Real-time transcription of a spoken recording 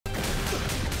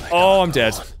Oh, I'm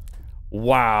dead.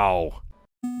 Wow.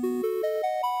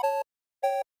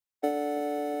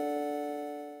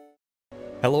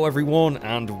 Hello everyone,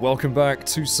 and welcome back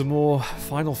to some more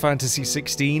Final Fantasy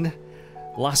XVI.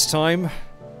 Last time,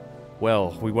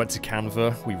 well, we went to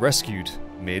Canva, we rescued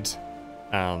Mid,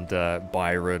 and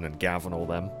Byron and Gav and all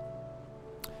them.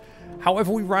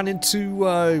 However, we ran into,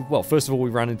 well, first of all, we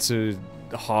ran into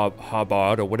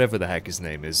Harbard, or whatever the heck his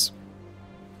name is.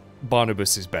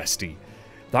 Barnabas' bestie.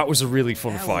 That was a really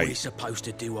fun fight. How are we supposed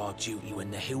to do our duty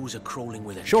when the hills are crawling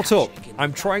with a Shut up!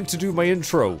 I'm trying to do my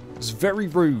intro. It's very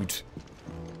rude.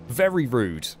 Very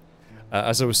rude.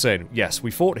 As I was saying, yes,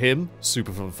 we fought him.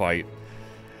 Super fun fight.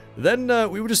 Then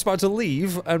we were just about to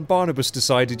leave, and Barnabas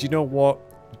decided, you know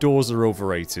what? Doors are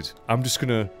overrated. I'm just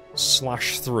gonna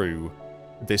slash through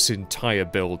this entire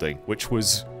building, which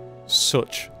was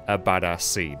such a badass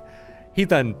scene. He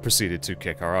then proceeded to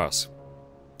kick our ass.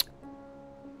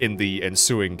 In the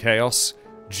ensuing chaos,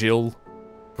 Jill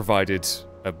provided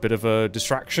a bit of a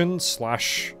distraction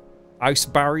slash ice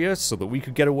barrier so that we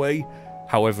could get away.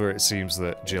 However, it seems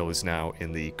that Jill is now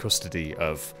in the custody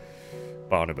of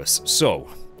Barnabas. So,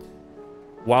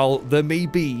 while there may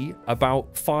be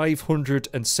about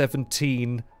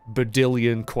 517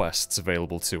 badillion quests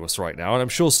available to us right now, and I'm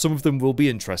sure some of them will be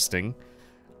interesting,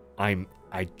 I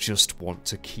just want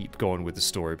to keep going with the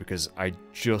story because I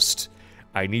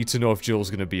need to know if Jill's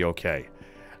going to be okay.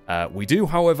 We do,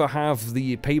 however, have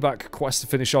the payback quest to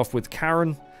finish off with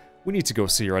Karen. We need to go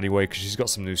see her anyway because she's got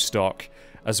some new stock,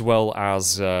 as well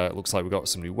as looks like we've got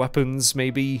some new weapons,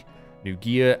 maybe, new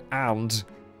gear, and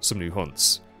some new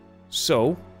hunts.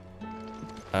 So,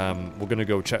 we're going to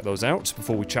go check those out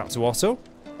before we chat to Otto.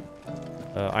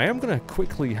 I am going to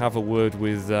quickly have a word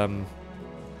with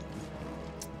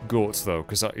Gort, though,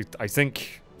 because I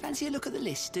think... Fancy a look at the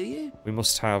list, do you? We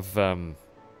must have...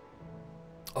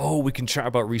 Oh, we can chat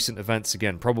about recent events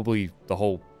again. Probably the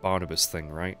whole Barnabas thing,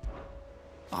 right?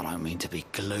 I don't mean to be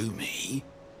gloomy.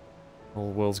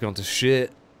 Whole world's gone to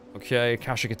shit. Okay,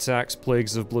 Akashic attacks,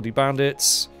 plagues of bloody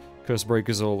bandits, curse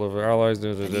breakers all over allies.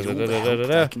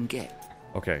 Can get.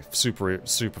 Okay, super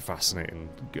fascinating.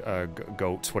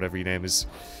 Goat, whatever your name is.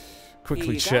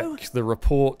 Quickly check the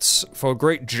reports for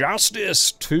Great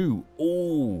Justice 2.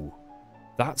 Ooh,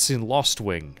 that's in Lost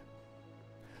Wing.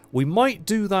 We might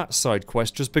do that side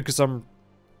quest just because I'm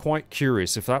quite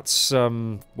curious if that's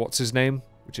what's his name,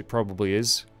 which it probably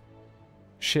is.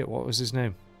 Shit, what was his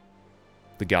name?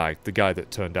 The guy that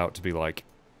turned out to be like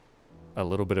a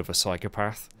little bit of a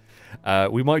psychopath.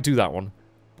 We might do that one,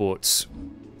 but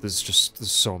there's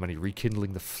so many.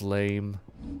 Rekindling the flame.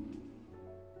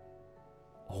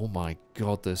 Oh my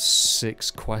god, there's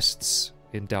 6 quests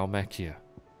in Dhalmekia.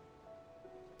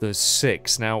 There's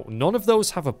 6. Now, none of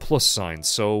those have a plus sign,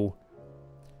 so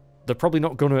they're probably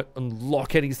not going to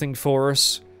unlock anything for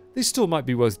us. They still might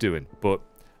be worth doing, but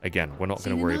again, we're not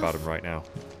going to worry about them right now.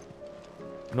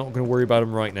 We're not going to worry about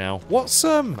them right now. What's,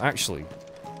 actually,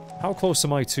 how close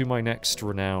am I to my next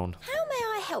renown How may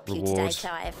I help reward? You today,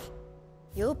 Clive?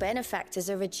 Your benefactors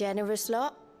are a generous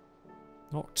lot.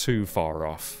 Not too far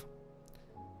off.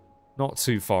 Not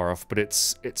too far off, but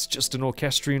it's just an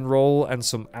orchestrion roll and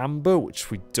some amber,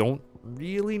 which we don't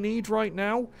really need right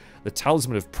now. The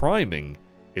Talisman of Priming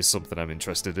is something I'm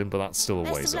interested in, but that's still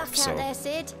a ways off, so... There,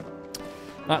 Sid.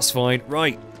 That's fine.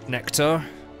 Right, Nectar.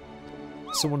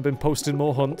 Someone been posting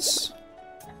more hunts?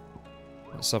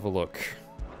 Let's have a look.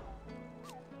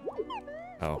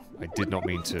 Oh, I did not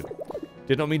mean to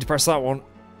press that one.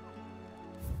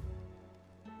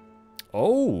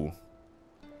 Oh!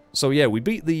 So yeah, we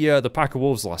beat the pack of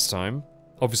wolves last time.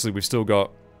 Obviously, we've still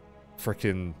got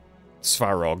frickin'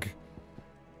 Svarog.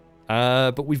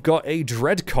 But we've got a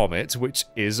Dread Comet, which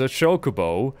is a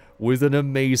chocobo with an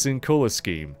amazing colour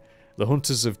scheme. The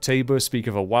hunters of Tabor speak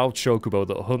of a wild chocobo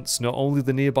that hunts not only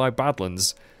the nearby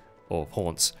badlands, or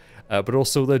haunts, but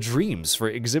also their dreams, for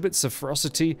it exhibits a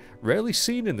ferocity rarely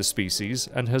seen in the species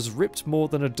and has ripped more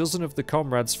than a dozen of the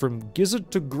comrades from gizzard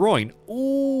to groin.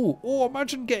 Ooh, oh,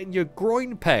 imagine getting your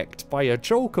groin pecked by a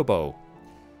chocobo.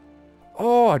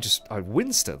 Oh, I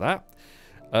winced at that.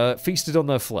 Feasted on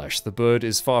their flesh, the bird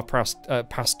is far past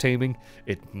taming.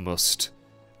 It must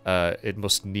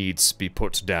needs be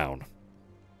put down.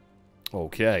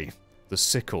 Okay, the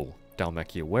sickle,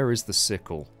 Dhalmekia. Where is the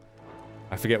sickle?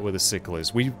 I forget where the sickle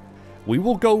is. We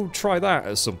will go try that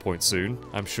at some point soon,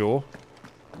 I'm sure.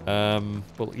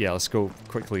 But yeah, let's go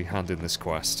quickly hand in this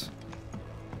quest.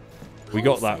 We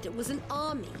got that. It was an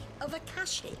army of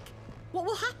Akashic. What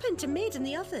will happen to Mid and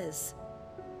the others?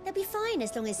 They'll be fine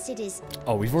as long as Sid is...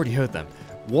 Oh, we've already heard them.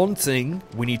 One thing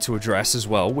we need to address as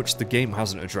well, which the game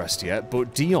hasn't addressed yet,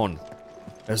 but Dion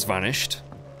has vanished.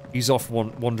 He's off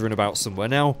wandering about somewhere.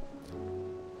 Now,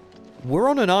 we're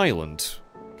on an island,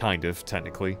 kind of,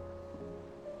 technically.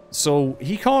 So,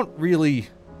 he can't really...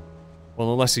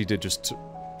 Well, unless he did just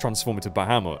transform into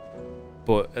Bahamut.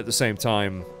 But at the same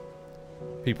time,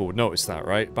 people would notice that,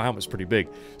 right? Bahamut's pretty big.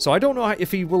 So I don't know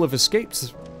if he will have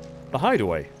escaped the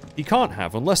hideaway. He can't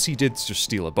have, unless he did just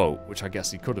steal a boat, which I guess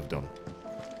he could have done.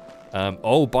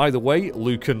 Oh, by the way,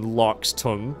 Lucan Lark's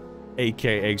tongue,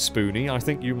 aka Spoonie. I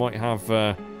think you might have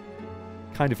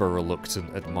kind of a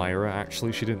reluctant admirer,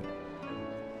 actually. She didn't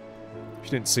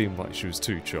seem like she was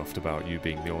too chuffed about you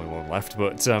being the only one left,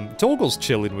 but Torgal's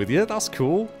chilling with you. That's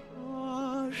cool.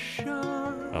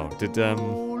 Oh, did I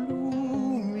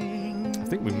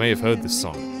think we may have heard this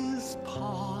song.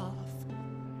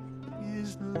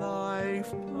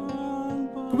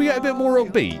 Can we get a bit more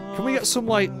upbeat? Can we get some,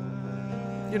 like,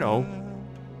 you know,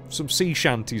 some sea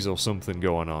shanties or something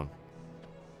going on?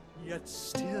 Yet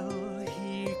still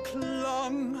he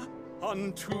clung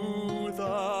unto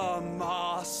the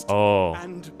mast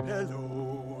and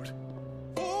bellowed.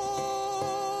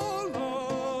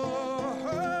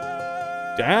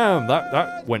 Damn,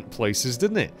 that went places,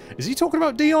 didn't it? Is he talking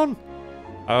about Dion?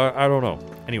 I don't know.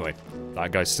 Anyway,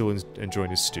 that guy's still enjoying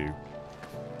his stew.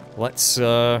 Let's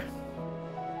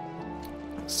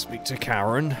speak to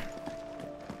Karen.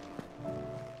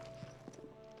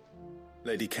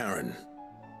 Lady Karen,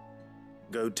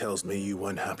 Goad tells me you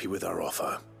weren't happy with our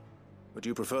offer. Would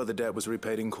you prefer the debt was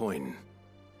repaid in coin?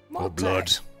 Or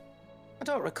blood? I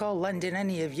don't recall lending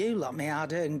any of you lot me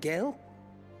hard-earned gil.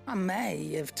 I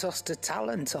may have tossed a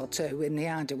talent or two in the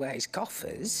Hideaway's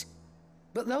coffers,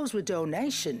 but those were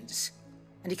donations,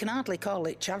 and you can hardly call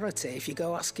it charity if you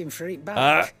go asking for it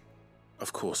back.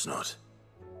 Of course not.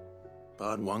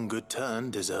 But one good turn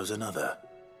deserves another.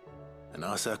 And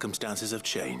our circumstances have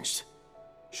changed.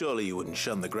 Surely you wouldn't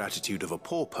shun the gratitude of a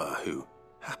pauper who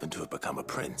happened to have become a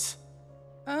prince.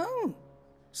 Oh,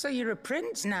 so you're a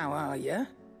prince now, are you?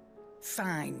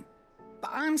 Fine.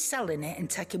 But I'm selling it and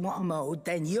taking what I'm owed,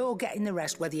 then you're getting the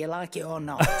rest whether you like it or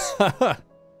not.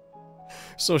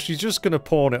 So she's just gonna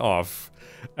pawn it off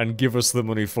and give us the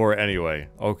money for it anyway.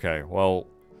 Okay, well,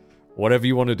 whatever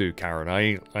you want to do, Karen.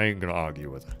 I ain't gonna argue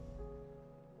with her.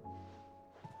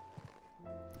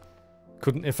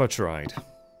 Couldn't if I tried.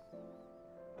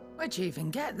 Where'd you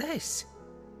even get this?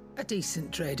 A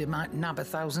decent trader might nab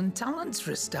 1,000 talents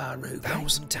for a star ruby.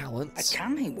 1,000 talents? A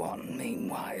canny one,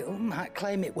 meanwhile, might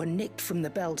claim it were nicked from the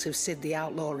belt of Sid the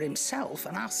Outlaw himself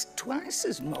and ask twice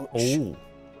as much. Oh.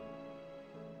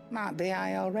 Might be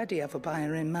I already have a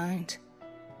buyer in mind.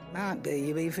 Might be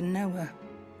you even know her.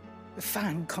 A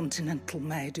fine continental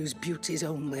maid whose beauty's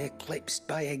only eclipsed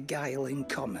by a guile in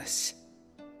commerce.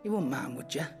 You wouldn't mind,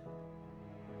 would you?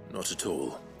 Not at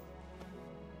all.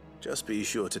 Just be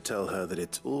sure to tell her that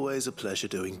it's always a pleasure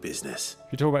doing business.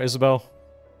 You talking about Isabel?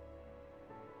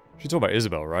 She's talking about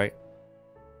Isabel, right?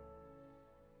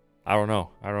 I don't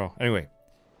know. Anyway,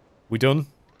 we done?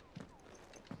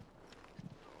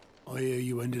 I hear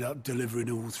you ended up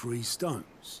delivering all 3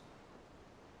 stones.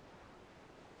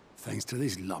 Thanks to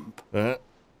this lump. I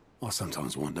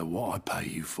sometimes wonder what I pay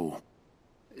you for.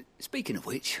 Speaking of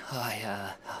which,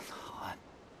 I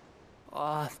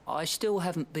still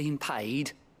haven't been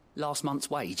paid last month's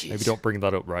wages. Maybe don't bring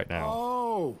that up right now.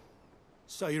 Oh,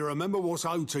 so you remember what's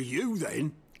owed to you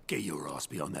then? Get your ass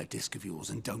behind that disc of yours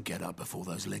and don't get up before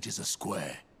those ledgers are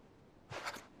square.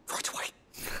 Right away.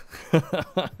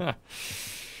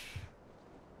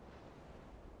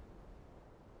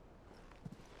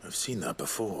 I've seen that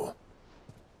before.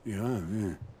 Yeah.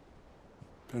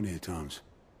 Plenty of times.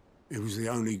 It was the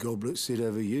only goblet Sid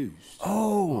ever used.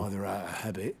 Oh! Either out of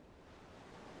habit,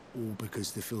 or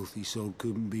because the filthy sod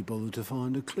couldn't be bothered to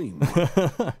find a clean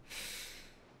one.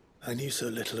 I knew so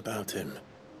little about him.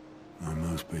 Like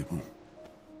most people.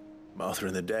 Martha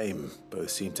and the Dame both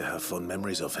seem to have fond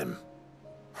memories of him.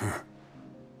 I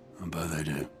bet they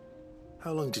do.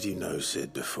 How long did you know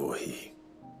Sid before he...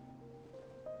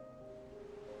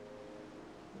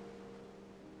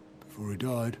 Before he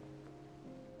died.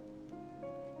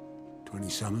 20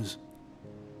 summers,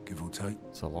 give or take.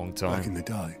 It's a long time. Back in the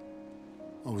day,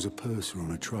 I was a purser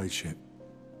on a trade ship,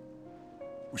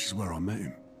 which is where I met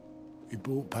him. He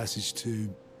bought passage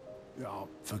to... I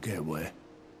forget where.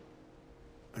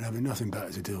 But having nothing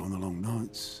better to do on the long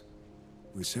nights,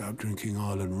 we set up drinking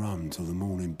island rum till the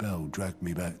morning bell dragged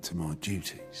me back to my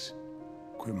duties.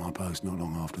 Quit my post not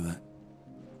long after that.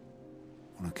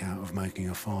 On account of making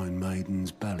a fine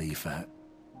maiden's belly fat.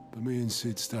 But me and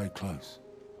Sid stayed close,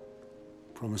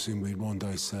 promising we'd one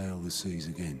day sail the seas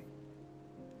again.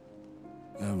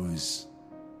 That was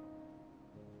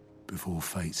before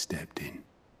fate stepped in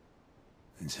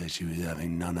and said she was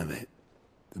having none of it.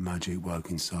 The magic woke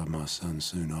inside my son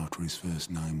soon after his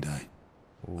first name day,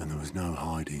 and there was no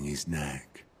hiding his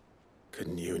knack.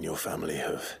 Couldn't you and your family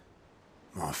have?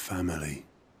 My family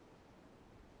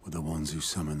were the ones who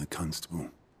summoned the constable,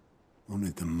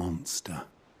 wanted the monster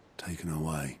taken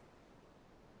away.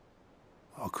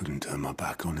 I couldn't turn my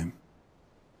back on him,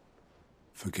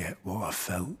 forget what I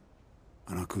felt,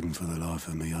 and I couldn't for the life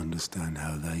of me understand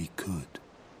how they could.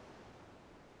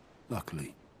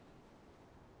 Luckily,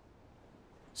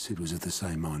 Sid was of the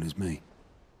same mind as me.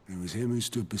 It was him who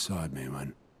stood beside me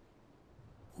when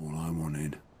all I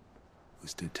wanted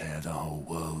was to tear the whole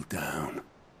world down.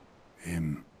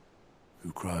 Him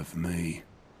who cried for me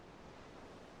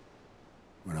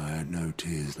when I had no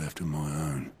tears left of my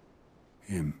own.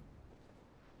 Him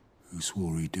who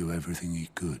swore he'd do everything he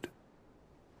could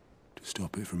to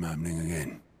stop it from happening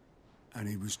again. And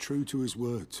he was true to his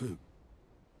word, too.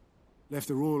 Left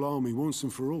the Royal Army once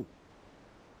and for all.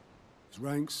 His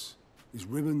ranks, his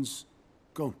ribbons,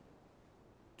 gone.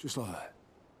 Just like that.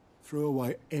 Threw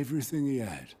away everything he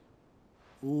had.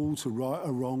 All to right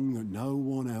a wrong that no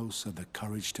one else had the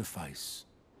courage to face.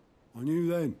 I knew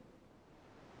then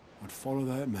I'd follow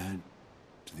that man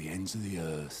to the ends of the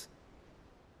earth.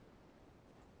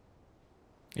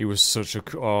 He was such a...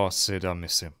 Oh, Sid, I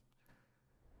miss him.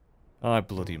 I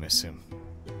bloody miss him.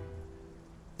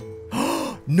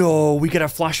 No, we get a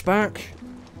flashback?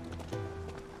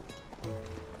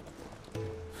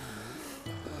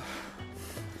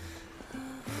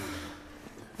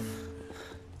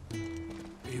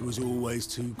 He was always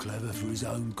too clever for his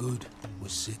own good,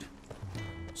 was Sid.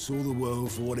 Saw the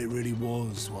world for what it really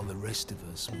was, while the rest of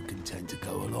us were content to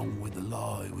go along with the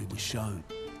lie we were shown.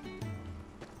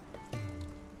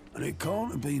 And it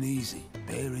can't have been easy,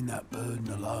 bearing that burden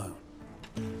alone.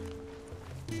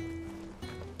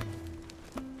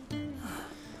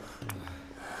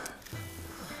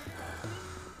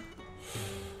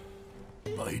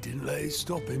 But he didn't let it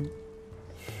stop him.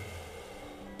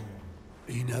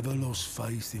 He never lost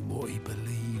faith in what he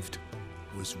believed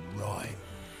was right.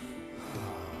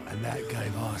 And that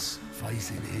gave us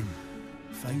faith in him.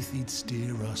 Faith he'd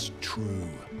steer us true.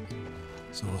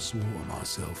 So I swore to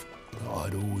myself that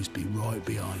I'd always be right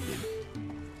behind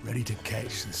him, ready to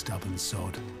catch the stubborn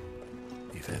sod,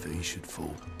 if ever he should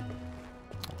fall.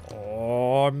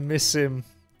 Oh, I miss him.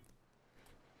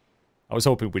 I was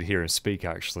hoping we'd hear him speak,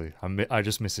 actually. I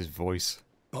just miss his voice.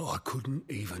 But I couldn't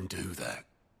even do that.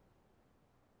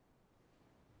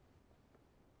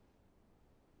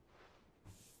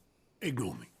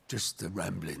 Ignore me. Just the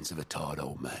ramblings of a tired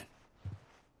old man.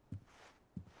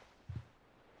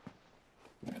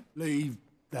 Leave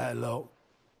that lot.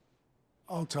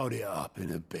 I'll tidy it up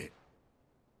in a bit.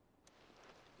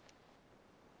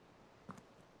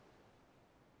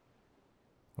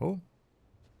 Oh.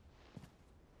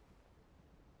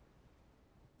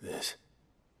 This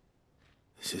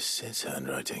is Sid's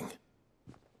handwriting.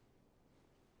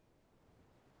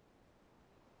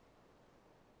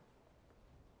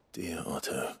 Dear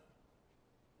Otto.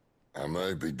 I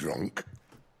may be drunk,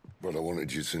 but I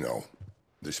wanted you to know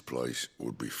this place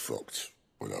would be fucked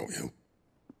without you.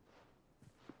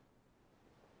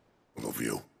 Love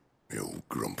you, you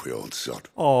grumpy old sod.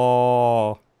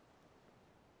 Oh.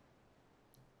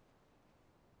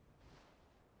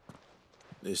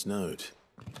 This note.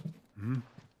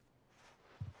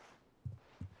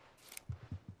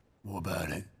 What about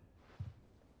it?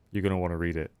 You're gonna want to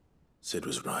read it. Sid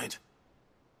was right.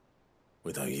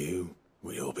 Without you,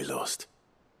 we'd all be lost.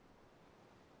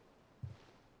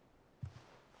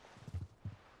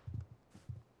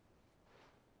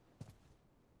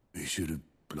 He should have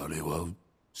bloody well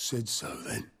said so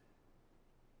then.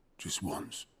 Just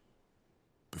once.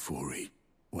 Before he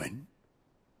went.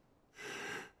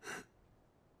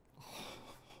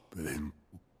 But then,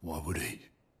 why would he?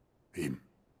 Him,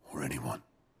 or anyone?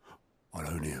 I'd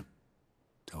only have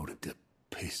told him to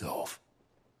piss off.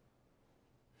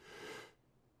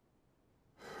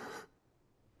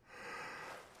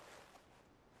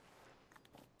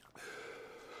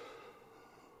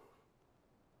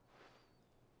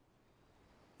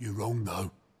 You're wrong,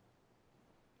 though.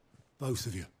 Both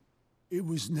of you. It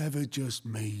was never just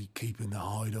me keeping the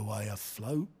hideaway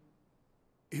afloat.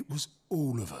 It was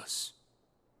all of us.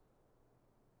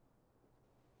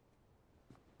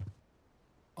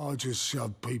 I just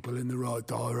shoved people in the right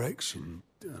direction.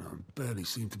 I barely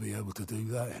seem to be able to do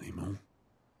that anymore.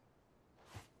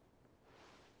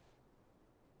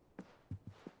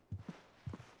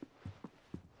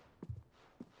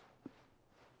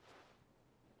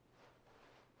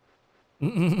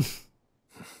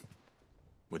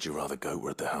 Would you rather go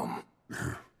at the helm?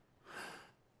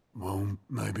 Well,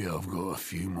 maybe I've got a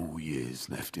few more years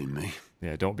left in me.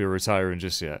 Yeah, don't be retiring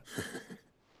just yet.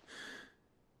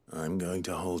 I'm going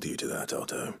to hold you to that,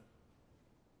 Otto.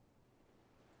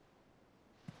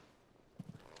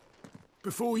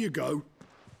 Before you go,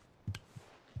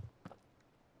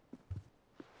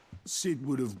 Sid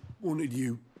would have wanted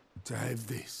you to have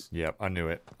this. Yep, I knew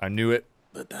it. I knew it.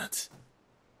 But that's...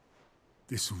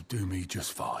 This'll do me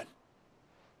just fine.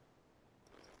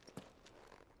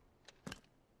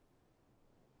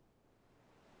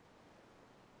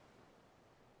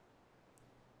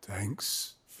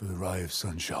 Thanks for the ray of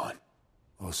sunshine.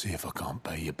 I'll see if I can't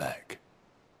pay you back.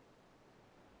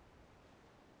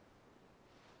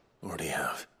 Already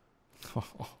have.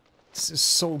 Oh, this is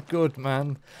so good,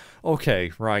 man.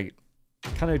 Okay, right.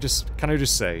 Can I just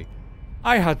say,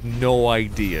 I had no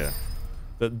idea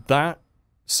that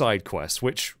side quest,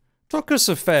 which took us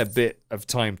a fair bit of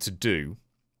time to do,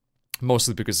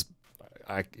 mostly because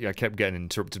I kept getting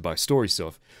interrupted by story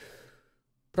stuff,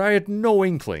 but I had no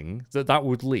inkling that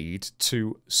would lead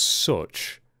to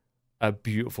such a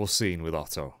beautiful scene with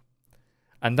Otto.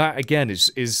 And that, again,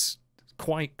 is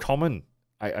quite common,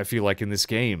 I feel like, in this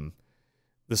game.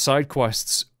 The side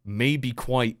quests may be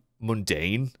quite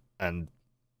mundane and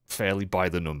fairly by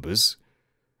the numbers,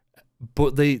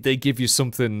 but they give you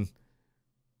something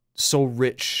so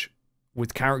rich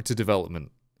with character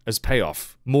development as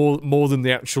payoff. More than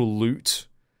the actual loot,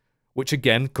 which,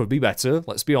 again, could be better,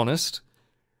 let's be honest.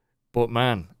 But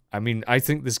man, I mean, I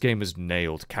think this game has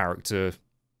nailed character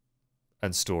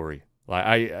and story. Like,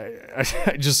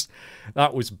 I just,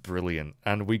 that was brilliant.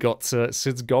 And we got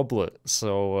Sid's goblet,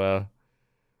 so I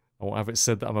won't have it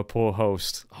said that I'm a poor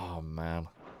host. Oh man.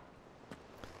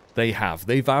 They've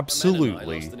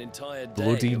absolutely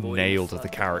bloody nailed the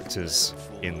characters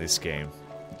in this game.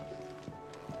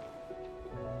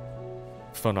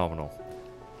 Phenomenal.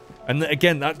 And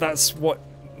again, that's what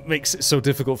makes it so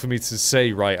difficult for me to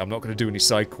say, right, I'm not going to do any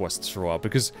side quests for a while,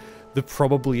 because there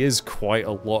probably is quite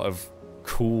a lot of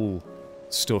cool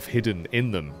stuff hidden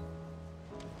in them.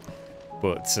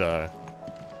 But,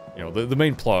 you know, the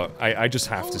main plot, I just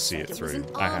have to see it through.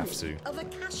 I have to.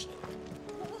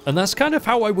 And that's kind of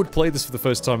how I would play this for the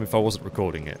first time if I wasn't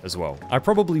recording it as well. I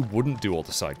probably wouldn't do all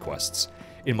the side quests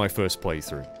in my first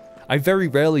playthrough. I very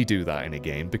rarely do that in a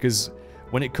game, because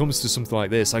when it comes to something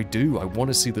like this, I want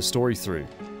to see the story through.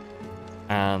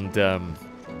 And,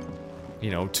 you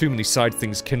know, too many side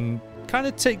things can kind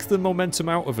of take the momentum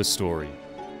out of a story.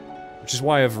 Which is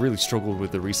why I've really struggled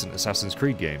with the recent Assassin's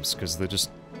Creed games, because they're just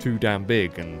too damn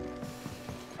big.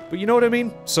 But you know what I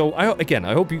mean? So, again,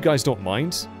 I hope you guys don't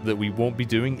mind that we won't be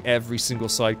doing every single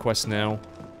side quest now.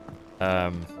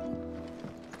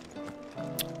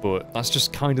 But that's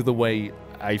just kind of the way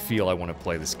I feel I want to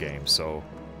play this game, so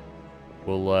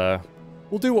we'll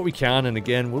do what we can, and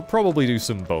again, we'll probably do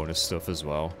some bonus stuff as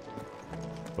well.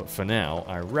 But for now,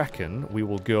 I reckon we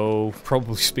will go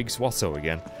probably speak to Otto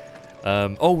again.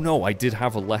 Oh no, I did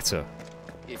have a letter.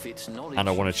 And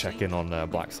I want to check in on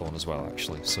Blackthorn as well,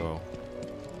 actually, so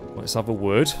let's have a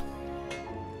word. So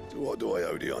what do I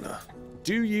owe the honor?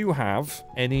 Do you have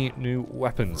any new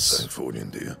weapons? Same for you,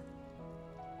 dear.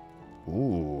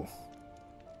 Ooh.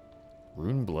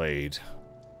 Runeblade.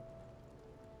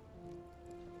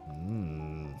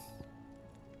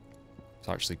 It's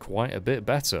actually quite a bit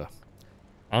better.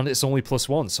 And it's only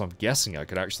 +1, so I'm guessing I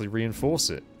could actually reinforce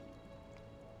it.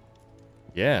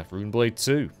 Yeah, Runeblade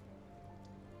 2.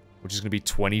 Which is going to be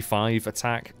 25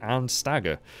 attack and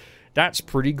stagger. That's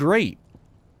pretty great.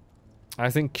 I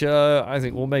think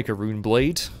we'll make a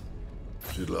Runeblade.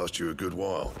 Should last you a good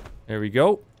while. There we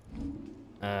go.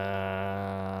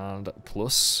 And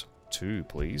 +2,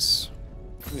 please.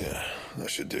 Yeah, that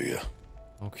should do you.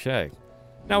 Okay.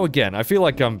 Now again, I feel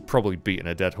like I'm probably beating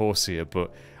a dead horse here,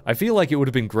 but I feel like it would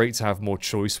have been great to have more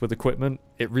choice with equipment.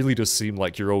 It really does seem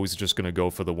like you're always just going to go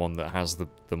for the one that has the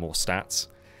more stats,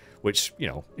 which, you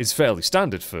know, is fairly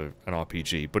standard for an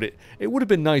RPG, but it would have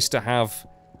been nice to have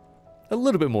a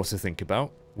little bit more to think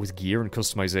about with gear and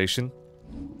customization.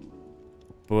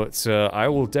 But I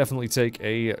will definitely take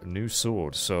a new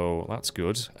sword, so that's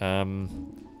good.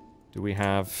 Do we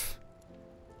have...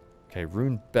 Okay,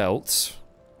 rune belt.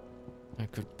 I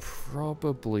could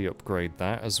probably upgrade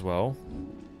that as well.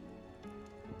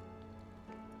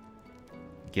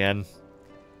 Again,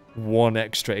 1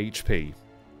 extra HP.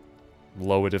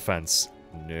 Lower defense.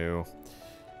 No.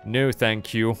 No,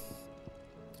 thank you.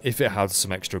 If it had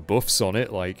some extra buffs on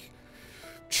it, like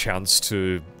chance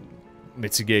to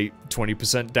mitigate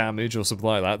 20% damage or something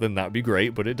like that, then that'd be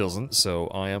great, but it doesn't, so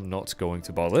I am not going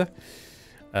to bother.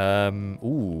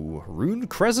 Ooh, rune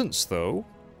crescents, though.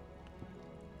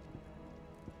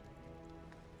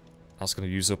 That's going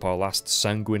to use up our last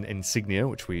sanguine insignia,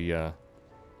 which we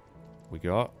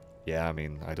got. Yeah, I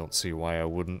mean, I don't see why I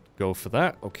wouldn't go for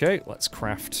that. Okay, let's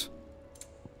craft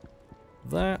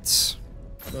that.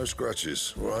 No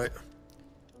scratches, right?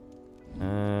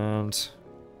 And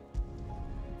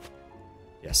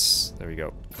yes, there we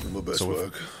go. My best So we're,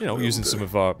 work. you know, Will using do. some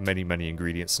of our many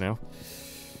ingredients now.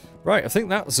 Right, I think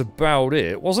that was about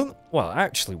it. Well,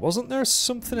 actually, wasn't there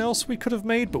something else we could have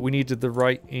made, but we needed the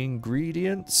right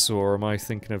ingredients? Or am I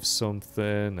thinking of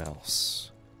something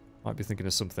else? Might be thinking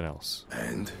of something else.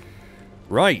 And?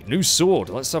 Right, new sword.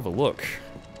 Let's have a look.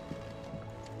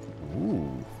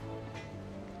 Ooh.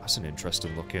 That's an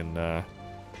interesting looking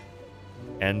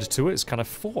end to it. It's kind of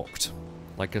forked.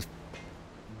 Like a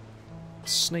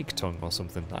snake tongue or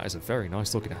something. That is a very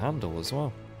nice looking handle as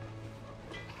well.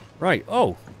 Right,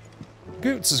 oh.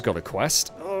 Goots has got a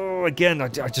quest. Oh, again, I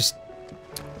just...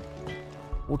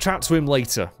 We'll chat to him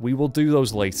later. We will do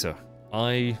those later.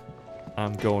 I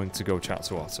am going to go chat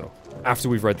to Otto. After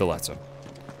we've read the letter.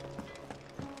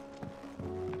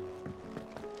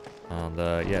 And,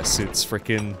 yeah, Sid's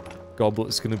freaking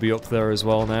goblet's going to be up there as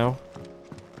well now.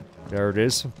 There it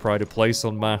is. Pride of place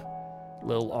on my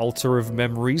little altar of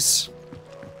memories.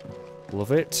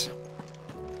 Love it.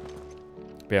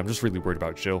 But yeah, I'm just really worried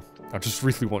about Jill. I just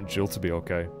really want Jill to be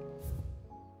okay.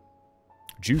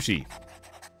 Duty.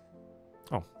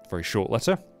 Oh, very short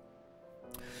letter.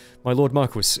 My Lord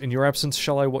Marquis, in your absence,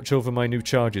 shall I watch over my new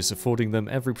charges, affording them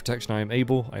every protection I am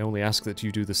able? I only ask that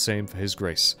you do the same for his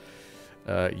grace.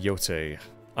 Yote.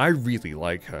 I really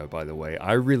like her, by the way.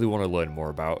 I really want to learn more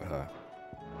about her.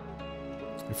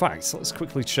 In fact, let's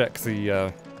quickly check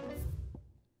the...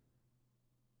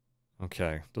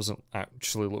 Okay, doesn't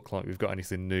actually look like we've got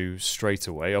anything new straight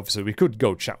away. Obviously, we could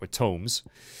go chat with Tomes.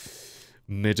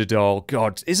 Midadol.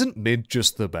 God, isn't Mid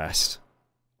just the best?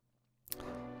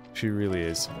 She really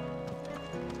is.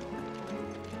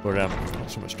 But,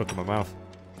 not so much stuck in my mouth.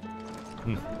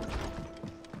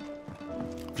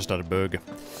 Just had a burger.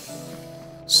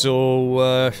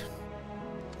 So,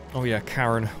 oh yeah,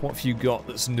 Karen, what have you got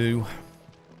that's new?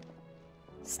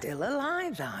 Still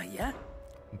alive, are you?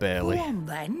 Barely. Go on,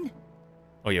 then.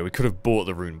 Oh yeah, we could have bought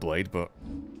the rune blade, but,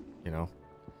 you know.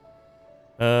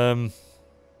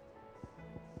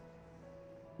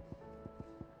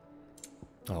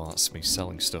 Oh, that's me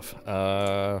selling stuff.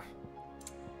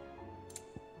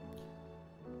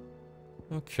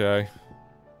 Okay.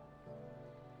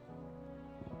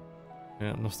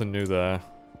 Yeah, nothing new there.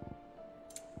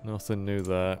 Nothing new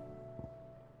there.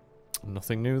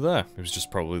 Nothing new there. It was just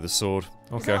probably the sword.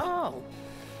 Okay. Oh.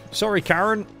 Sorry,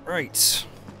 Karen. Right.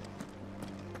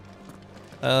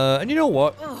 And you know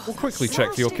what? We'll quickly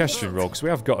check the orchestration roll, because we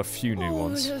have got a few new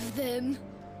ones. All of them.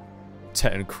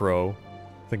 Tet and Crow.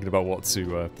 Thinking about what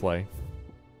to play.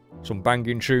 Some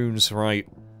banging tunes, right.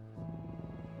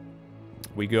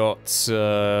 We got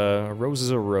Rose is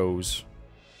a Rose.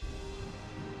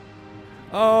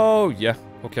 Oh, yeah,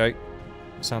 okay.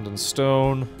 Sand and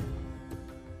Stone.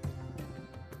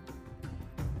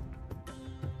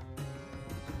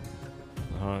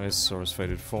 Nice, Sora's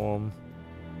Faded Form.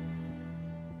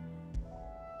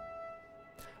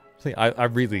 I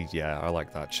really, yeah, I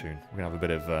like that tune. We're gonna have a bit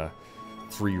of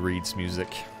Three Reeds music.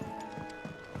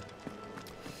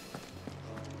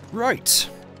 Right.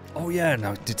 Oh yeah,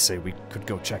 now I did say we could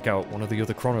go check out one of the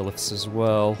other chronoliths as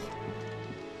well.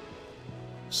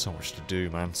 So much to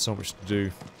do, man. So much to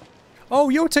do. Oh,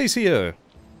 Yote's here!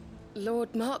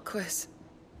 Lord Marquis.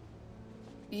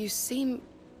 You seem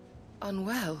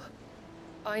unwell.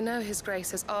 I know His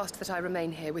Grace has asked that I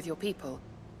remain here with your people.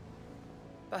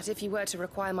 But if you were to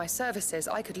require my services,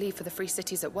 I could leave for the Free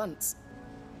Cities at once.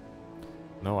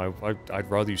 No, I'd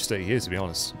rather you stay here, to be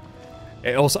honest.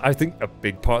 It also, I think a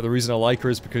big part of the reason I like her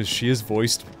is because she is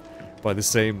voiced by the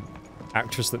same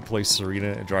actress that plays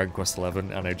Serena in Dragon Quest XI,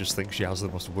 and I just think she has the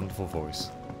most wonderful voice.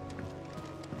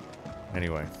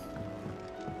 Anyway.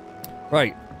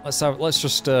 Right, let's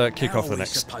just kick off the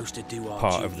next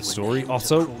part of the story.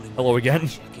 Otto, hello again.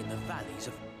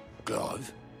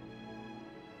 Clive?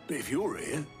 But if you're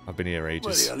here... I've been here Where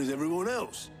ages. the hell is everyone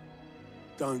else?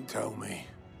 Don't tell me.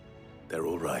 They're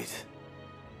all right.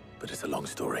 But it's a long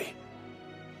story.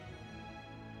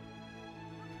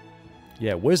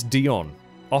 Yeah, where's Dion?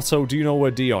 Otto, do you know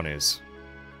where Dion is?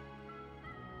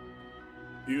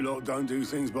 You lot don't do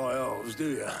things by halves, do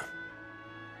you?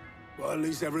 Well, at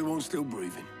least everyone's still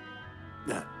breathing.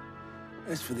 Now,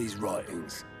 as for these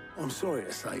writings, I'm sorry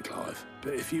to say, Clive,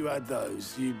 but if you had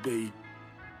those, you'd be...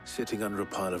 Sitting under a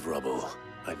pile of rubble,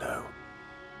 I know.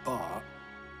 But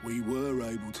we were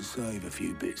able to save a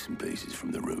few bits and pieces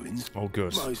from the ruins. Oh,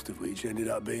 good. Most of which ended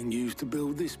up being used to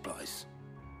build this place.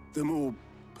 The more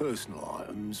personal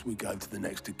items we gave to the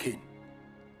next of kin.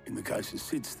 In the case of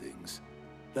Sid's things,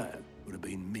 that would have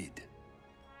been Mid.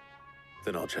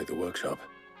 Then I'll check the workshop.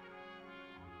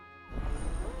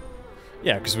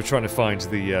 Yeah, because we're trying to find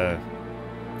the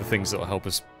things that'll help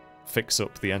us fix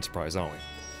up the Enterprise, aren't we?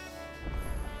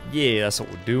 Yeah, that's what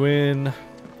we're doing.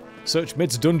 Search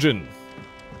Mid's dungeon.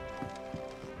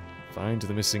 Find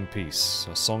the missing piece.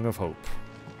 A Song of Hope.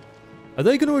 Are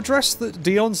they going to address that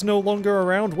Dion's no longer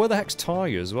around? Where the heck's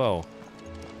Talia as well?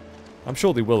 I'm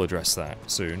sure they will address that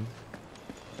soon.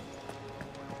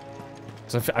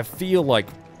 So I feel like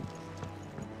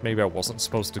maybe I wasn't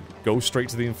supposed to go straight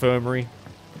to the infirmary.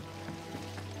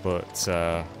 But,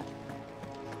 yeah,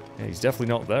 he's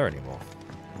definitely not there anymore.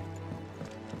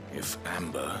 If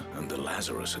Amber and the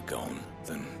Lazarus are gone,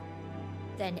 then...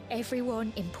 Then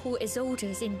everyone in Port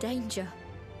Isolde's in danger.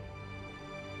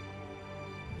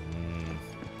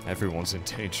 Everyone's in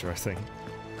danger, I think.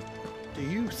 Do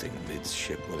you think Mid's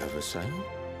ship will ever sail?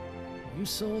 You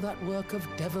saw that work of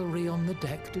devilry on the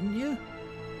deck, didn't you?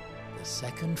 The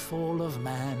second fall of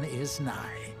man is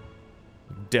nigh.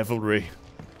 Devilry.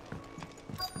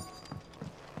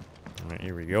 Alright,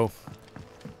 here we go.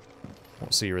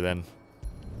 What's here then?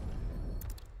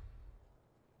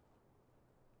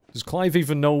 Does Clive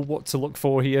even know what to look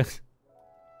for here?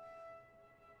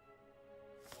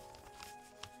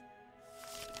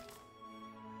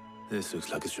 This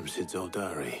looks like it's from Sid's old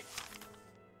diary.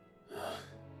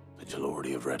 But you'll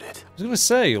already have read it. I was gonna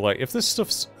say, like, if this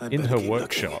stuff's I'd in better her keep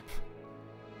workshop, looking.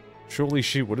 surely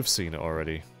she would have seen it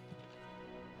already.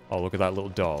 Oh, look at that little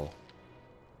doll.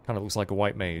 Kind of looks like a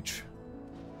white mage.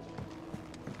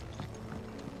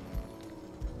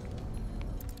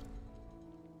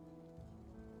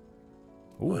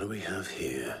 Ooh. What do we have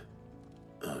here?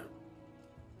 Oh.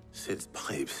 Sid's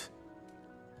pipes.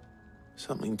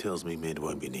 Something tells me Mid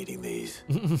won't be needing these.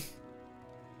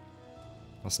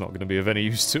 That's not going to be of any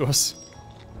use to us.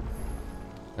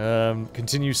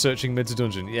 Continue searching Mid's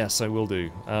dungeon. Yes, I will do.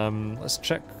 Let's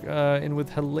check in with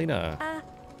Helena.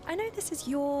 I know this is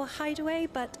your hideaway,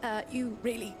 but you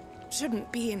really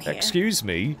shouldn't be in here. Excuse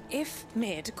me? If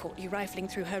Mid caught you rifling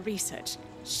through her research,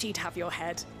 she'd have your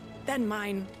head. Then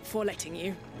mine for letting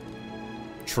you.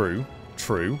 True,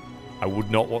 true. I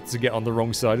would not want to get on the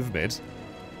wrong side of Mid.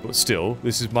 But still,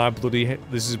 this is my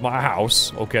this is my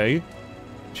house, okay?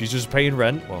 She's just paying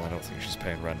rent. Well, I don't think she's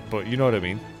paying rent, but you know what I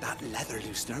mean. That leather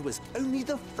loosener was only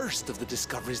the first of the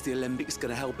discoveries the Olympic's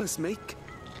gonna help us make.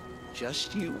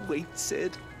 Just you wait,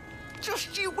 Sid.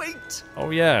 Just you wait! Oh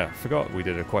yeah, forgot we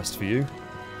did a quest for you.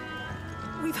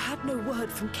 We've had no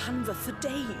word from Canva for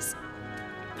days.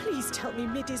 Please tell me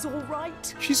Mid is all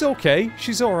right. She's okay.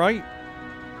 She's all right.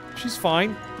 She's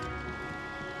fine.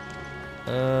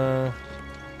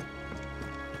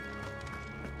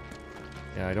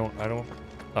 Yeah, I don't...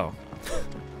 Oh.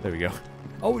 There we go.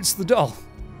 Oh, it's the doll.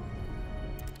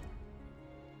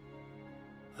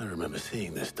 I remember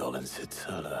seeing this doll in Sid's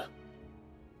cellar.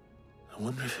 I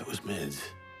wonder if it was Mid's.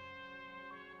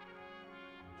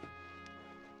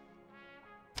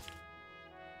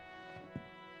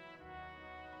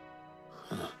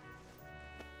 Huh.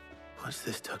 What's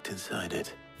this tucked inside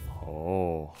it?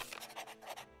 Oh.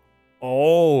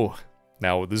 Oh.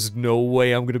 Now, there's no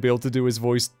way I'm going to be able to do his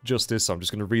voice justice, so I'm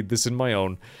just going to read this in my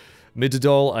own.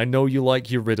 Midadol, I know you like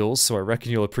your riddles, so I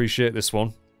reckon you'll appreciate this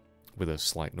one. With a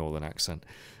slight northern accent.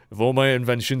 Of all my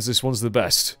inventions, this one's the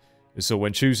best. And so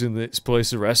when choosing its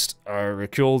place of rest, I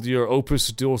recalled your opus,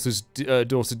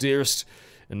 daughter dearest,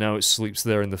 and now it sleeps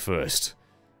there in the first.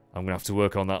 I'm going to have to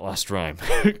work on that last rhyme.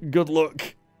 Good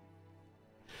luck.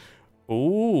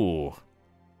 Ooh.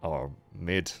 Oh,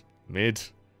 Mid.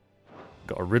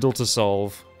 Got a riddle to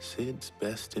solve. Sid's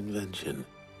best invention.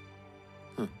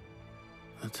 Huh.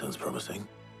 That sounds promising.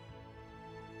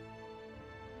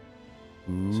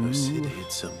 Ooh. So Sid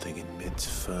hid something in Mid's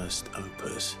first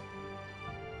opus.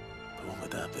 But what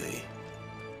would that be?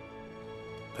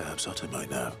 Perhaps Otto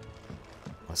might know.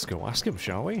 Let's go ask him,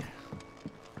 shall we?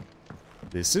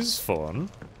 This is fun.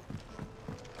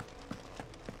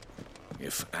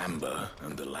 If Amber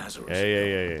and the Lazarus...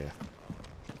 Yeah.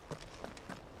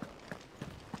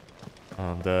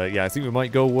 And, yeah, I think we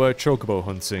might go chocobo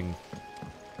hunting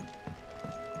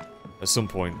at some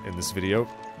point in this video,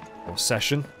 or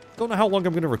session. Don't know how long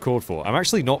I'm going to record for. I'm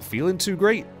actually not feeling too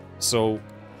great, so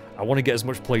I want to get as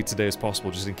much play today as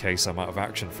possible, just in case I'm out of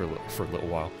action for a little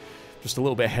while. Just a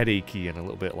little bit headachy and a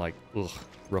little bit, like, ugh,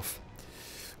 rough.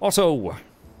 Otto!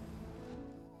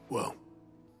 Well,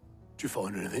 did you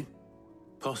find anything?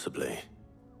 Possibly.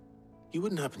 You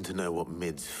wouldn't happen to know what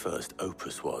Mid's first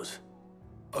opus was?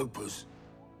 Opus?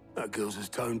 That girl's as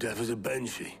tone deaf as a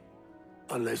banshee.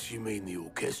 Unless you mean the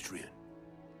orchestrion.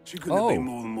 She couldn't have been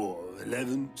more than, what,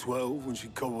 11, 12 when she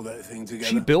cobbled that thing together?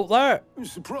 She built that? It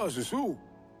surprised us all.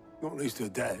 Not least her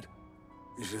dad.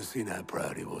 You should have seen how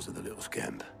proud he was of the little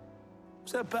scamp.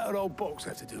 What's that battered old box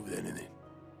have to do with anything?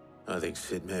 I think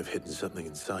Sid may have hidden something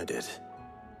inside it.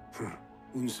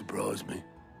 Wouldn't surprise me.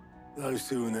 Those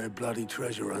two and their bloody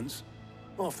treasure hunts.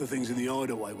 Half the things in the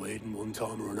hideaway were hidden one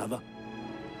time or another.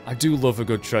 I do love a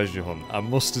good treasure hunt, I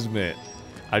must admit.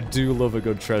 I do love a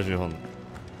good treasure hunt.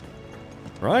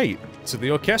 Right, to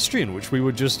the orchestrion, which we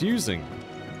were just using.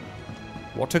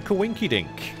 What a coinky-dink.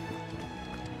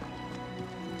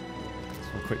 Let's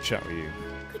have a quick chat with you.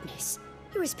 Goodness,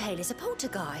 you're as pale as a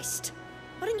poltergeist.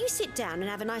 Why don't you sit down and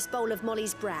have a nice bowl of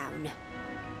Molly's brown?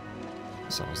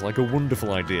 Sounds like a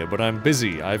wonderful idea, but I'm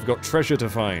busy. I've got treasure to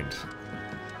find.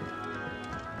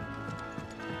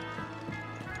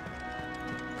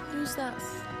 Who's that?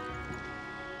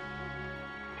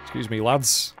 Excuse me,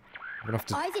 lads. I'm gonna have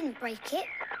to... I didn't break it.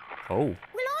 Oh. Well,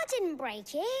 I didn't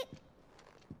break it.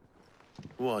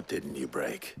 What didn't you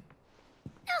break?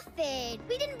 Nothing.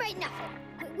 We didn't break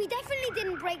nothing. We definitely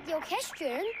didn't break the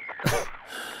orchestrion.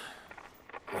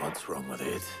 What's wrong with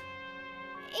it?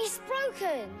 It's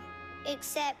broken.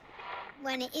 Except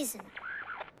when it isn't.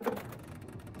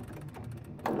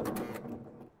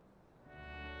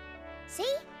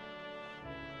 See?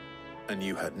 And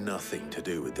you had nothing to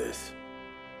do with this?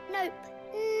 Nope,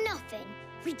 nothing.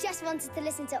 We just wanted to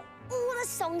listen to all the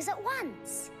songs at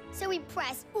once. So we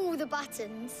pressed all the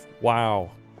buttons.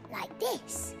 Wow. Like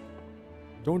this.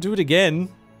 Don't do it again.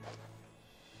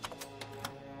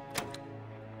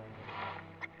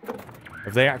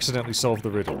 Have they accidentally solved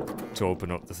the riddle to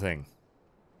open up the thing?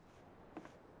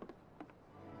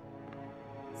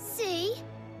 See?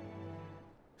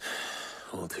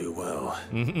 All too well.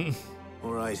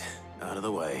 All right, out of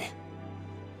the way.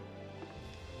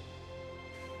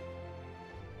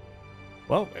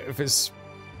 Well, if it's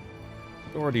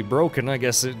already broken, I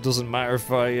guess it doesn't matter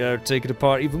if I take it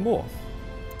apart even more.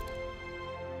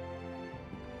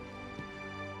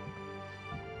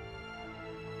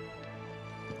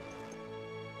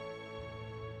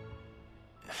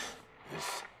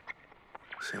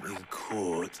 Something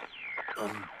caught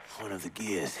on one of the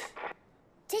gears.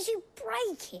 Did you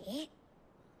break it?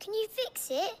 Can you fix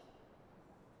it?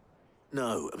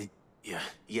 No, I mean, yeah,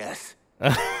 yes.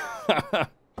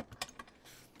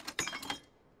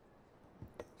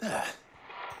 There.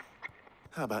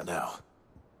 How about now?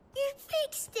 You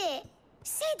fixed it!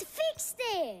 Sid fixed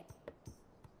it!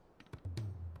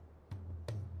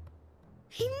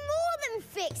 He more than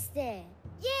fixed it!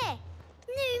 Yeah,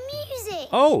 new music!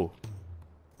 Oh!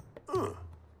 Huh.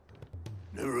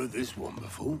 Never heard this one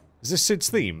before. Is this Sid's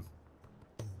theme?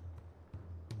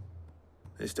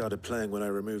 They started playing when I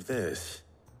removed this.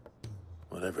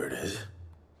 Whatever it is.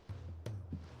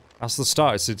 That's the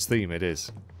start of Sid's theme, it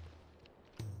is.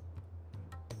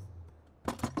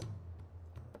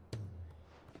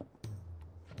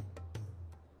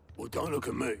 Well, don't look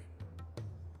at me.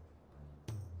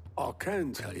 I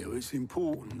can tell you it's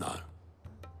important, though.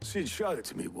 Sid showed it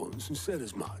to me once and said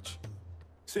as much.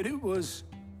 Said it was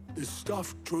the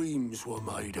stuff dreams were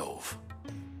made of.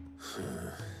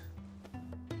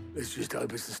 Let's just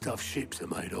hope it's the stuff ships are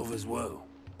made of as well.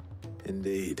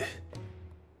 Indeed.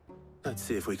 Let's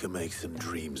see if we can make some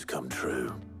dreams come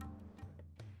true.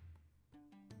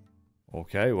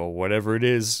 Okay, well, whatever it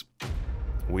is,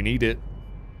 we need it.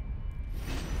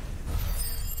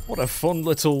 What a fun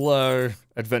little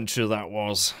adventure that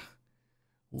was.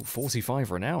 Ooh,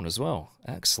 45 renown as well.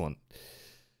 Excellent.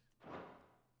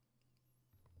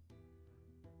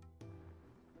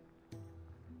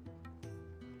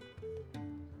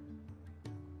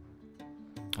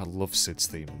 I love Sid's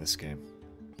theme in this game.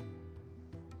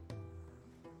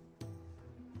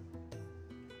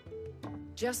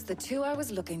 Just the two I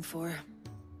was looking for.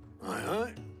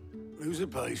 Aye. Lose a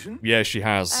patient? Yeah, she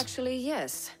has. Actually,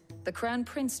 yes. The Crown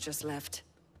Prince just left.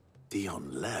 Dion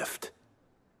left?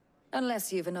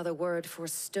 Unless you've another word for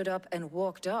stood up and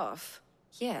walked off.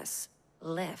 Yes,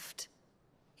 left.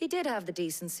 He did have the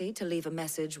decency to leave a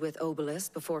message with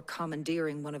Obelisk before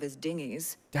commandeering one of his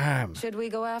dinghies. Damn. Should we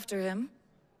go after him?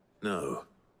 No.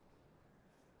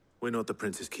 We're not the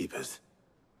Prince's keepers.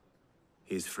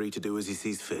 He's free to do as he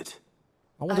sees fit.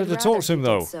 I wanted to talk to him,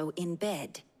 though. So in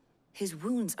bed. His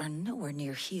wounds are nowhere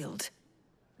near healed.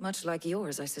 Much like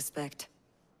yours, I suspect.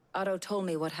 Otto told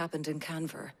me what happened in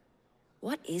Canver.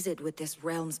 What is it with this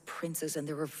realm's princes and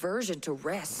their aversion to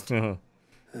rest?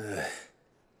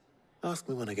 Ask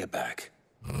me when I get back.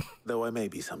 Though I may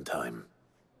be sometime.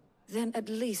 Then at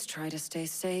least try to stay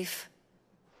safe.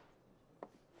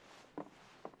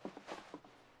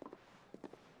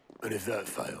 And if that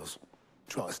fails,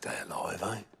 try to stay alive,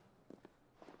 eh?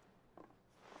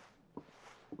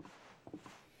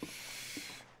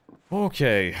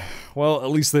 Okay, well,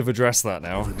 at least they've addressed that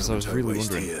now, because I was really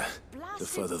wondering. Here, the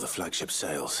further the flagship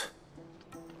sails.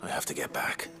 I have to get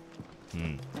back.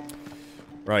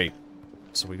 Right,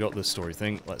 so we got this story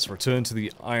thing. Let's return to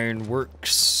the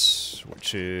Ironworks,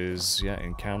 which is, yeah,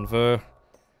 in Canva.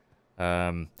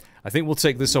 I think we'll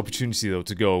take this opportunity, though,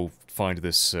 to go find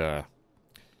this,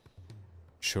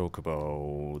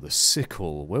 chocobo. The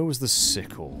sickle. Where was the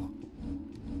sickle?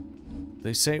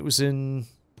 They say it was in...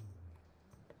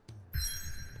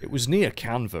 It was near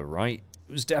Canva, right?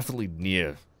 It was definitely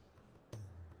near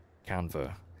Canva,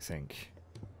 I think.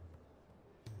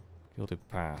 Gilded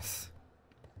Path.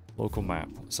 Local map.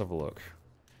 Let's have a look.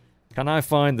 Can I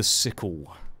find the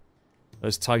sickle?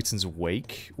 There's Titan's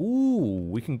Wake. Ooh,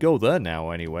 we can go there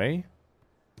now anyway.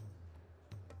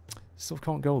 Still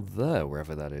can't go there,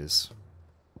 wherever that is.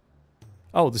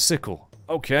 Oh, the sickle.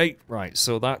 Okay, right.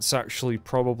 So that's actually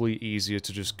probably easier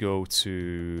to just go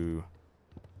to...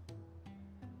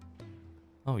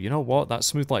 Oh, you know what? That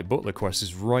Smooth Like Butler quest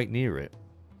is right near it.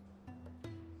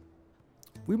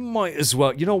 We might as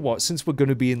well... You know what? Since we're going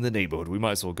to be in the neighborhood, we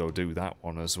might as well go do that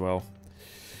one as well.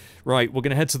 Right, we're going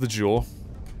to head to the Jaw.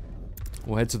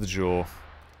 We'll head to the Jaw.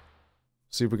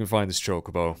 See if we can find this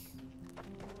chocobo.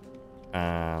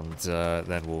 And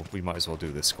then we might as well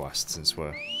do this quest since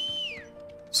we're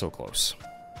so close.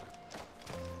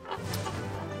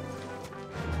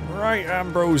 Right,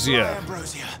 Ambrosia.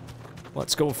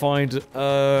 Let's go find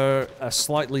a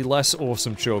slightly less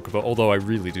awesome chocobo, although I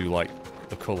really do like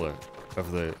the colour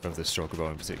of this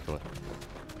chocobo in particular.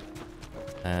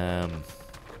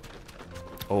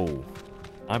 Oh,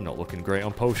 I'm not looking great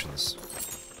on potions.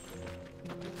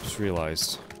 Just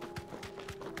realised.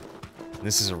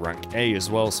 This is a rank A as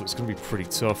well, so it's going to be pretty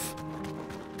tough.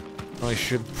 I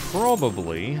should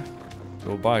probably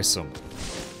go buy some.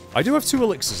 I do have 2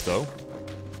 elixirs though,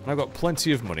 and I've got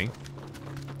plenty of money.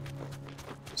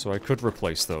 So I could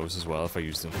replace those as well if I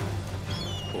use them.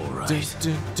 Alright.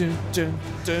 Dun, dun, dun,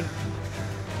 dun.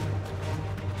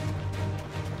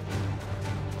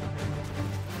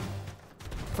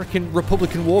 Freaking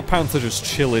Republican War Panther just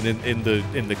chilling in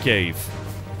the cave.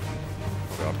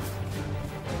 Oh god.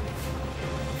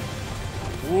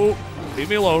 Whoa, leave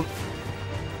me alone.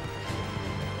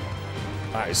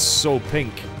 That is so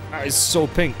pink. That is so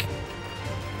pink.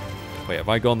 Wait, have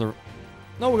I gone the...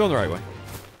 No, we're going the right way.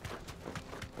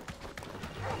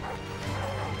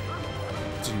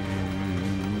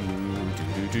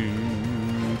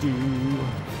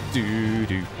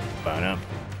 Do ba-dum,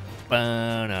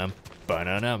 ba-dum,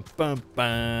 ba-dum,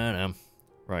 ba-dum.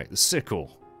 Right, the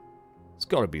sickle. It's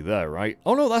got to be there, right?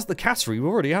 Oh no, that's the cattery. We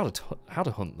already had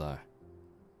a hunt there.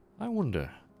 I wonder.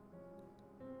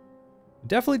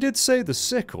 Definitely did say the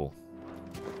sickle.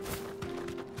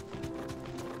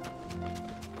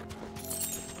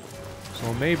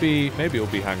 So maybe it'll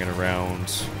be hanging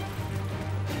around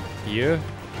here.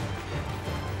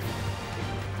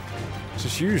 It's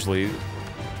just usually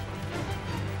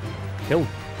Hill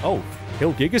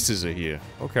Gigases are here.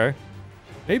 Okay.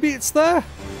 Maybe it's there.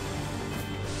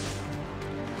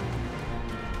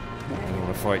 I don't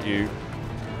want to fight you.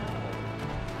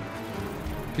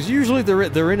 Because usually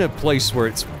they're in a place where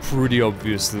it's pretty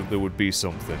obvious that there would be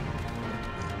something.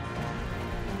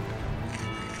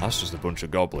 That's just a bunch of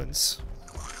goblins.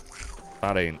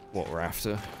 That ain't what we're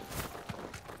after.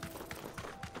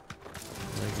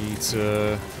 Leg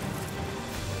Eater.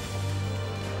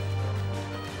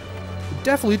 It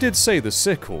definitely did say the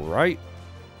sickle, right?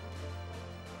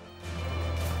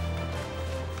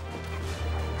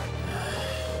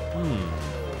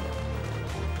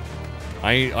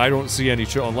 I don't see any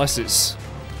unless it's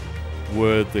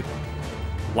where the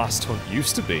last hunt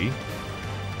used to be.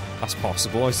 That's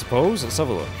possible, I suppose. Let's have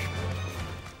a look.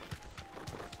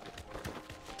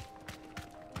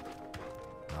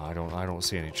 No, I don't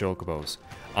see any chocobos.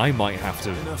 I might have to...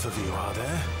 Enough of you, are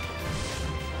there?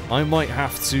 I might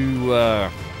have to,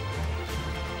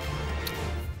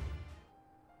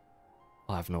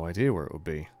 I have no idea where it would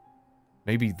be.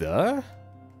 Maybe there?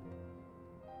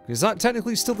 Is that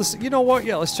technically still the... You know what?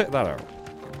 Yeah, let's check that out.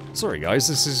 Sorry, guys.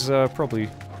 This is probably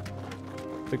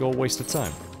a big old waste of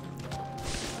time.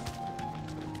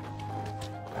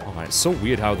 Oh, man. It's so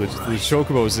weird how the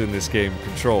chocobos in this game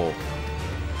control.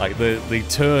 Like, they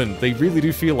turn... They really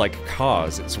do feel like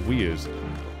cars. It's weird.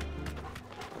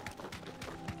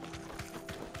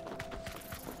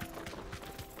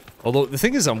 Although, the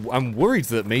thing is, I'm worried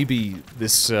that maybe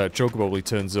this chocobo only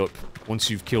turns up once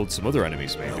you've killed some other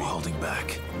enemies, maybe. No holding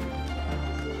back.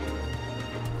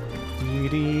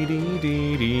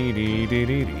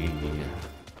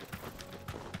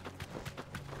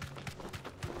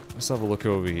 Let's have a look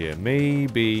over here.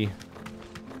 Maybe...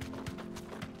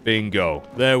 Bingo.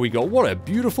 There we go. What a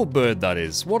beautiful bird that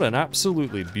is. What an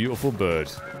absolutely beautiful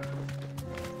bird.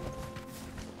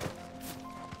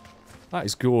 That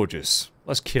is gorgeous.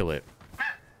 Let's kill it.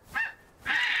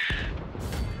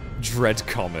 Dread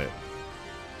Comet.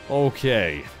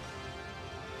 Okay.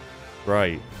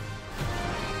 Right.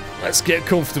 Let's get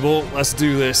comfortable. Let's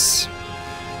do this.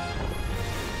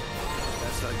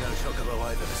 That's like no chocobo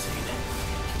I've ever seen.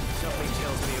 Something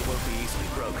tells me it won't be easily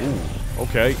broken. Ooh,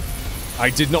 okay. I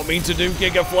did not mean to do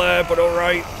Giga Flare, but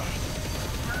alright.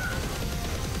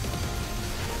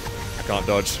 I can't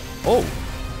dodge. Oh,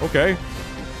 okay.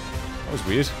 That was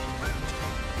weird.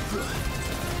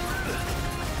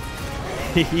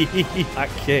 That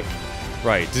kick.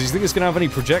 Right, does he think it's gonna have any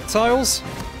projectiles?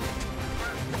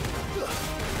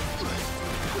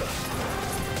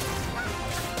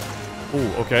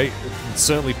 Ooh, okay. It can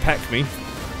certainly peck me.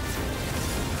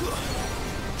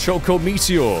 Choco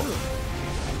Meteor.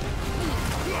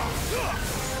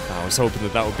 I was hoping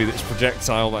that that would be its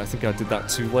projectile, but I think I did that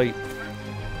too late.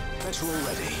 Better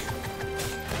already.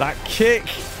 That kick!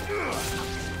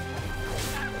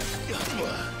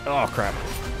 Oh, crap.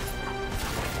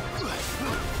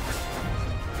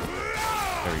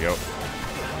 There we go.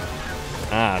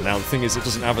 Ah, now the thing is it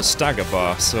doesn't have a stagger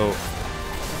bar, so...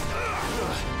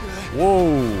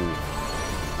 Whoa!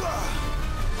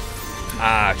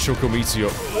 Ah, Choco Meteor.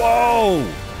 Whoa!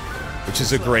 Which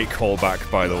is a great callback,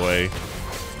 by the way.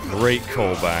 Great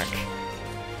callback.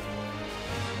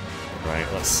 Right,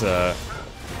 let's, might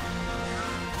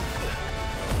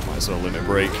as well limit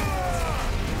break.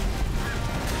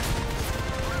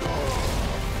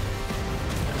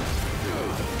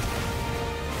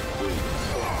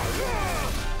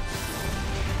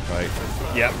 Right.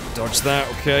 Yep, dodge that,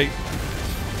 okay.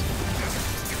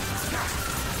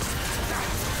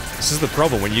 This is the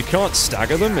problem, when you can't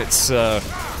stagger them, it's a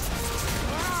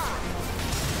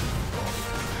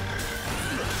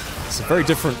very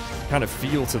different kind of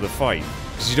feel to the fight.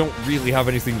 Because you don't really have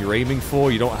anything you're aiming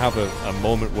for, you don't have a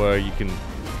moment where you can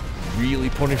really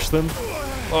punish them.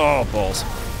 Oh, balls.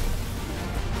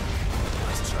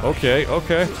 Okay,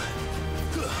 okay.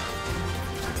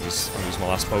 I'll use my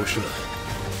last potion.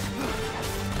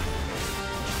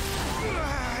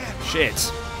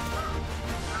 Shit.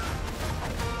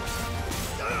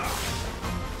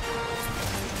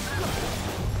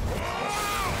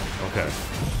 Okay.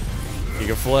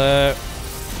 Giga Flare.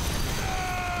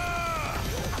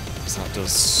 That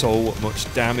does so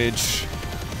much damage.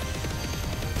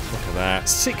 Look at that.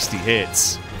 60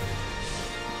 hits.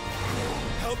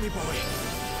 Help me, boy.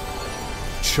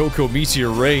 Choco Meteor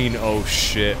Rain. Oh,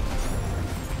 shit.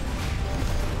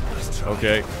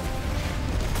 Okay.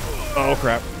 Oh,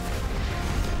 crap.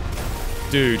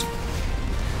 Dude.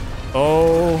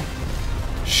 Oh.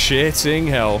 Shitting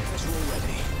hell.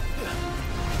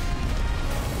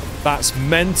 That's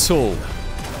mental.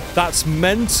 That's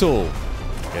mental.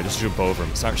 Yeah, just jump over him.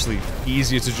 It's actually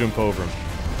easier to jump over him.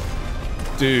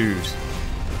 Dude.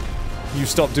 You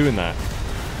stop doing that.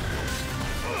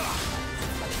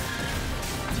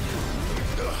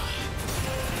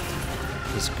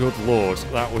 Because good lord,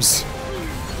 that was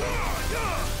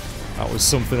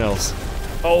something else.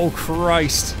 Oh,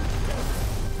 Christ.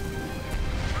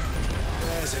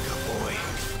 There's a good boy.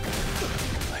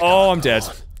 Oh, I'm dead.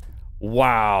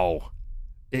 Wow.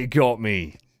 It got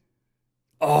me.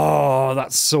 Oh,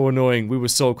 that's so annoying. We were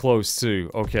so close too.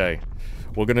 Okay.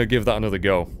 We're gonna give that another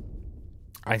go.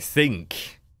 I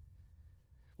think...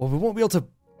 Well, we won't be able to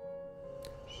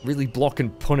really block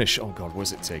and punish... Oh god,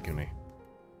 where's it taking me?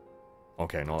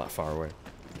 Okay, not that far away.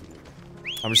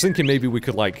 I'm just thinking maybe we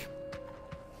could, like...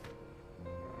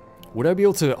 Would I be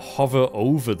able to hover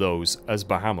over those as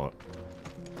Bahamut?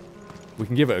 We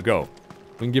can give it a go.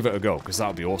 We can give it a go, because that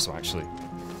would be awesome, actually.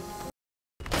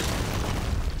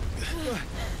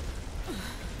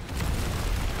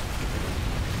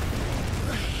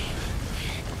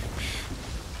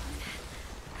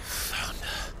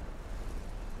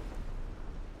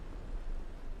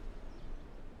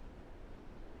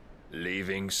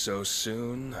 Leaving so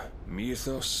soon,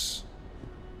 Mythos?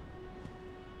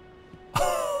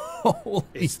 Holy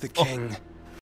It's the king.